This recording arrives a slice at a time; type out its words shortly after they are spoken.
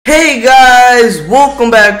Hey guys,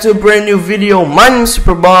 welcome back to a brand new video. My name is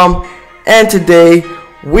Super Bomb, and today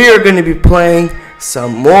we are going to be playing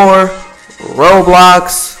some more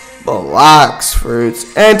Roblox Blox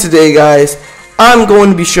fruits. And today, guys, I'm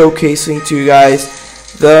going to be showcasing to you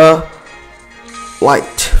guys the light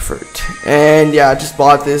fruit. And yeah, I just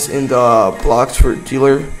bought this in the Blox fruit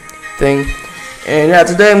dealer thing. And yeah,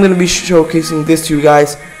 today I'm going to be showcasing this to you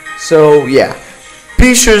guys. So yeah,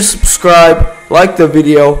 be sure to subscribe, like the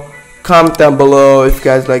video, comment down below if you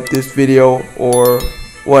guys like this video or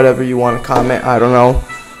whatever you want to comment. I don't know,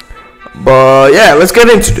 but yeah, let's get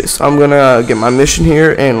into this. I'm gonna get my mission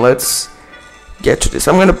here and let's get to this.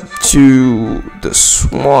 I'm gonna do this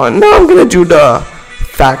one. No, I'm gonna do the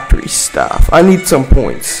factory stuff. I need some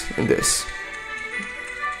points in this.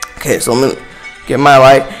 Okay, so I'm gonna get my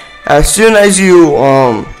light. As soon as you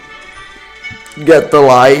get the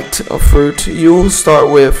light of fruit, you'll start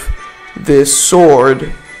with this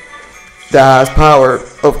sword that has power,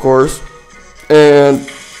 of course, and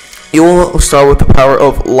you will start with the power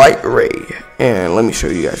of light ray. And let me show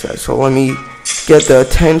you guys that. So let me get the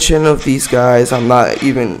attention of these guys. I'm not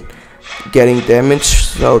even getting damage,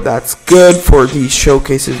 so that's good for these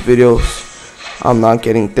showcases videos. I'm not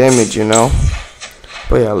getting damage, you know.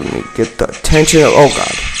 But yeah, let me get the attention of, oh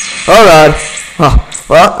god,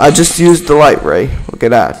 well, I just used the light ray. Look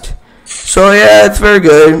at that. So yeah, it's very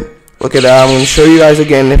good. Look at that. I'm going to show you guys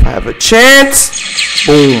again if I have a chance.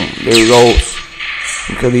 Boom. There we go.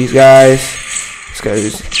 Look at these guys. This guy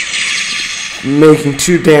is making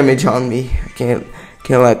 2 damage on me. I can't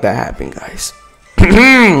let that happen, guys. But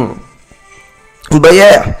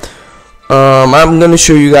yeah, I'm going to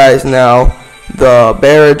show you guys now the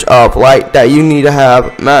barrage of light that you need to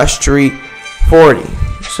have mastery 40.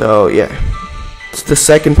 So yeah, it's the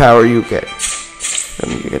second power you get. Let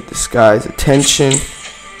me get this guy's attention.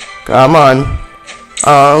 Come on.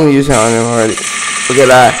 I'm using it on him already. Look at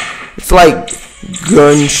that. It's like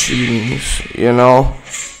gun shootings, you know.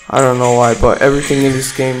 I don't know why, but everything in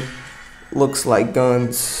this game looks like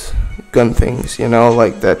gun things, you know.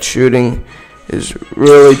 Like that shooting is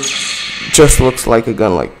really just looks like a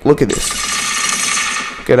gun. Like, look at this.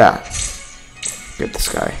 Look at that. Get this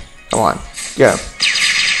guy. Come on. Get him.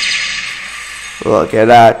 Look at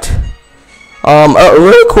that. A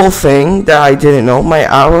really cool thing that I didn't know, my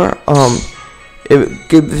hour, it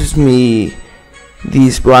gives me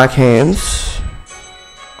these black hands,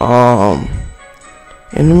 and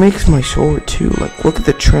it makes my sword too. Like, look at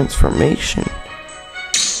the transformation.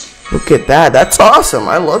 Look at that. That's awesome.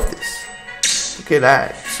 I love this. Look at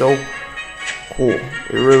that. So cool.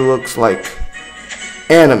 It really looks like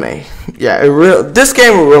anime. Yeah, this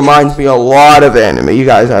game reminds me a lot of anime. You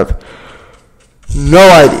guys have no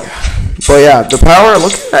idea. But yeah, the power,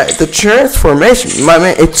 look at that, the transformation, my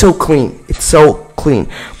man, it's so clean,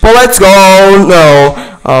 But let's go, no,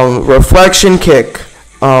 reflection kick,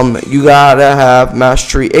 you gotta have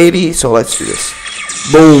mastery 80, so let's do this.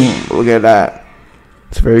 Boom, look at that,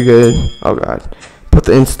 it's very good. Oh god, put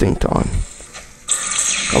the instinct on.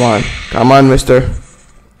 Come on, mister,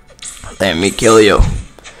 let me kill you.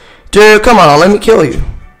 Dude, come on, let me kill you.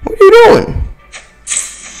 What are you doing?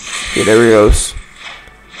 Okay, there he goes.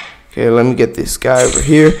 Okay, let me get this guy over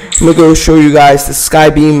here. I'm gonna go show you guys the sky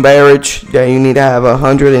beam barrage that you need to have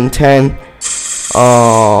 110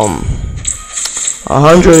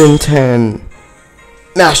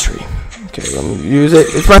 mastery. Okay, let me use it.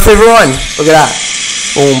 It's my favorite one. Look at that.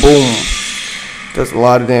 Boom, boom. Does a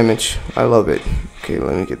lot of damage. I love it. Okay,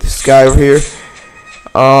 let me get this guy over here.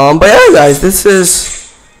 But yeah, guys, this is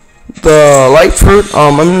the light fruit.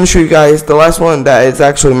 I'm gonna show you guys the last one that is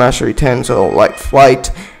actually mastery 10. So light flight.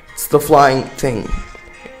 It's the flying thing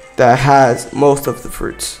that has most of the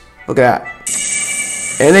fruits. Look at that.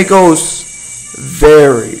 And it goes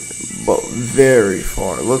very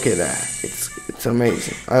far. Look at that. It's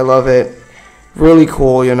amazing. I love it. Really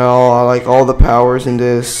cool, you know. I like all the powers in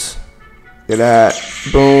this. Look at that.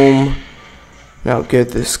 Boom. Now get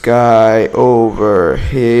this guy over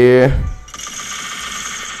here.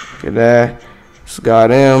 Look at that. Just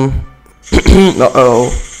got him.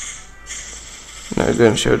 Uh-oh. Now I'm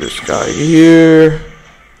gonna show this guy here.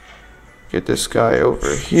 Get this guy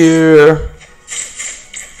over here.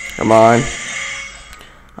 Come on.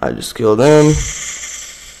 I just killed him.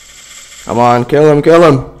 Come on, kill him.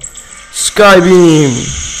 Sky beam.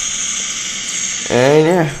 And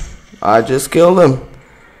yeah, I just killed him.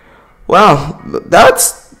 Wow,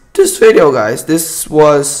 that's this video, guys. This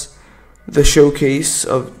was the showcase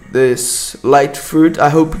of this light fruit. I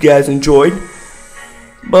hope you guys enjoyed.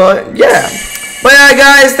 But yeah,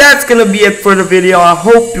 guys, that's gonna be it for the video. I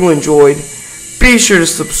hope you enjoyed. Be sure to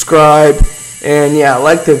subscribe, And yeah,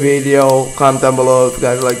 like the video, comment down below if you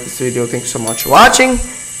guys like this video. Thanks so much for watching.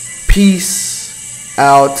 Peace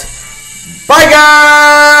out. Bye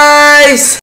guys!